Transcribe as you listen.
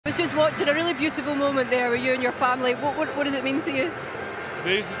was just watching a really beautiful moment there with you and your family. What does it mean to you?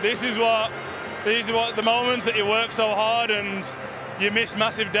 These are what the moments that you work so hard and you miss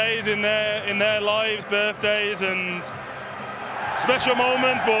massive days in their lives, birthdays and special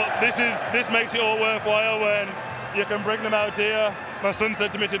moments. But this makes it all worthwhile when you can bring them out here. My son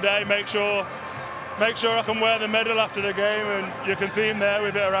said to me today, make sure I can wear the medal after the game, and you can see him there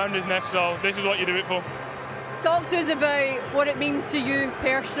with it around his neck. So this is what you do it for. Talk to us about what it means to you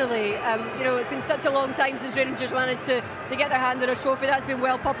personally. You know, it's been such a long time since Rangers managed to get their hand on a trophy. That's been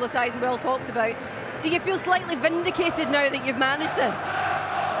well publicised and well talked about. Do you feel slightly vindicated now that you've managed this?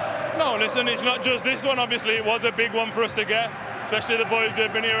 No, listen, it's not just this one. Obviously, it was a big one for us to get, especially the boys who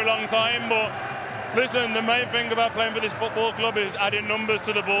have been here a long time. But listen, the main thing about playing for this football club is adding numbers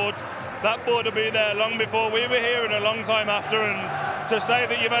to the board. That board will be there long before we were here and a long time after. And to say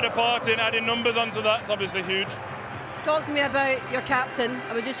that you've had a part in adding numbers onto that's obviously huge. Talk to me about your captain.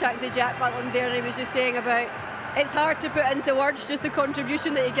 I was just chatting to Jack Butland there, and he was just saying about it's hard to put into words just the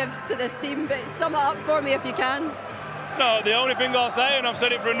contribution that he gives to this team, but sum it up for me if you can. No, the only thing I'll say, and I've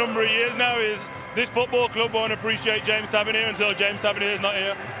said it for a number of years now, is this football club won't appreciate James Tavernier until James Tavernier is not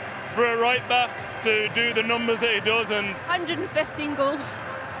here. For a right back to do the numbers that he does, and 115 goals.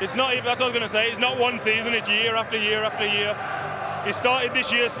 It's not even, that's what I was going to say, it's not one season, it's year after year after year. He started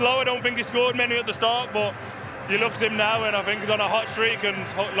this year slow, I don't think he scored many at the start, but you look at him now and I think he's on a hot streak, and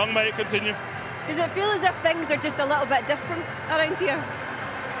long may it continue. Does it feel as if things are just a little bit different around here?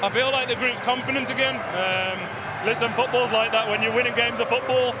 I feel like the group's confident again. Listen, football's like that. When you're winning games of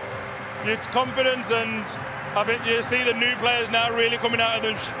football, it's confident, and I think you see the new players now really coming out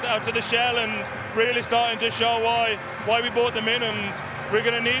of the shell and really starting to show why we brought them in, and we're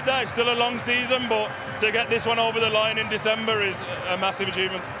going to need that. It's still a long season, but to get this one over the line in December is a massive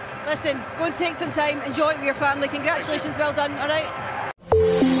achievement. Listen, go and take some time, enjoy it with your family. Congratulations, well done, all right?